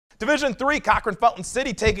Division III, Cochrane-Fountain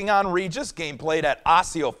City taking on Regis. Game played at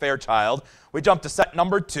Osseo Fairchild. We jump to set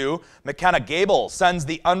number 2. McKenna Gable sends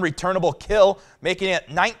the unreturnable kill, making it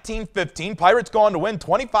 19-15. Pirates go on to win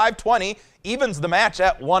 25-20, evens the match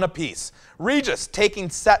at 1 apiece. Regis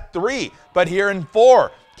taking set 3, but here in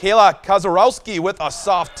 4. Kayla Kozarowski with a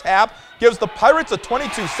soft tap gives the Pirates a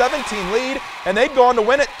 22-17 lead, and they go on to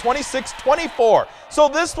win it 26-24. So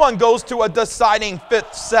this one goes to a deciding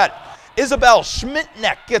 5th set. Isabel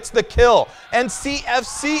Schmidtneck gets the kill, and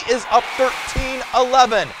CFC is up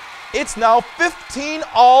 13-11. It's now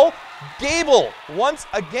 15-all. Gable once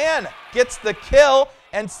again gets the kill,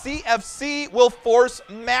 and CFC will force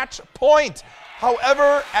match point.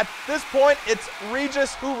 However, at this point, it's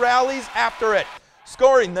Regis who rallies after it,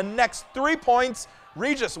 scoring the next 3 points.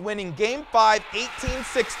 Regis winning Game 5,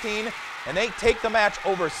 18-16, and they take the match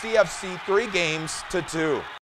over CFC 3 games to 2.